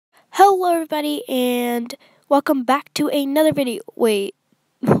Hello everybody and welcome back to another video. Wait,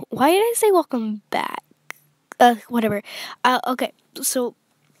 why did I say welcome back? Whatever. Okay, so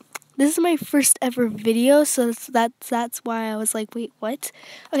this is my first ever video, so that's why I was like, wait, what?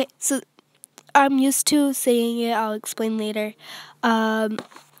 Okay, so I'm used to saying it, I'll explain later.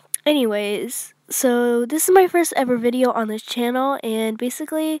 Anyways, so this is my first ever video on this channel, and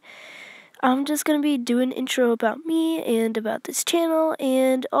basically I'm just going to be doing an intro about me and about this channel.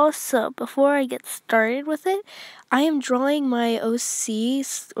 And also, before I get started with it, I am drawing my OC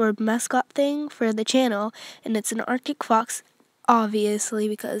or mascot thing for the channel, and it's an Arctic Fox, obviously,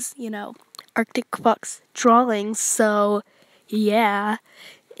 because, you know, Arctic Fox drawings, so yeah.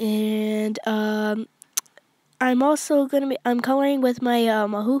 And I'm also I'm coloring with my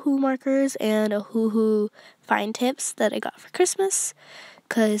Ohuhu markers and Ohuhu fine tips that I got for Christmas,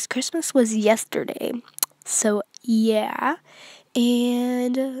 because Christmas was yesterday. So yeah,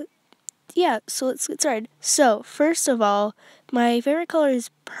 and yeah, so let's get started. So first of all, my favorite color is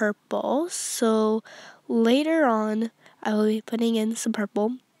purple, so later on I will be putting in some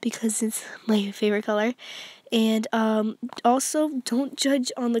purple because it's my favorite color. And also, don't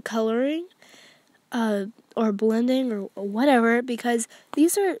judge on the coloring or blending or whatever, because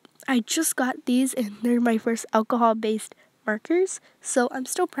I just got these and they're my first alcohol based markers, so I'm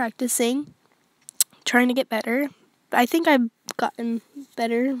still practicing, trying to get better. I think I've gotten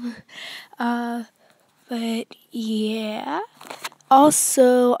better. But yeah.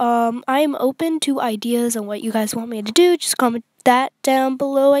 Also, I'm open to ideas on what you guys want me to do. Just comment that down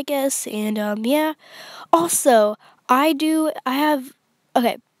below, I guess. And yeah. Also, I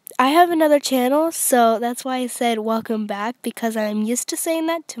have another channel, so that's why I said welcome back, because I'm used to saying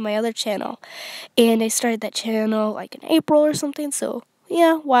that to my other channel. And I started that channel like in April or something, so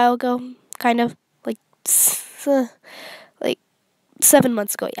yeah, a while ago, kind of like like 7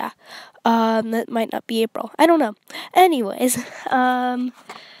 months ago, yeah. That might not be April. I don't know. Anyways,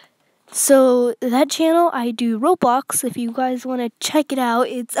 so that channel, I do Roblox. If you guys want to check it out,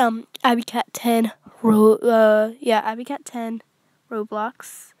 it's AbbyCat10 AbbyCat10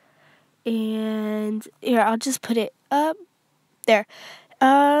 Roblox. And here, I'll just put it up there.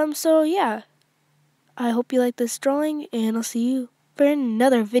 So yeah. I hope you like this drawing, and I'll see you for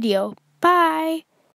another video. Bye!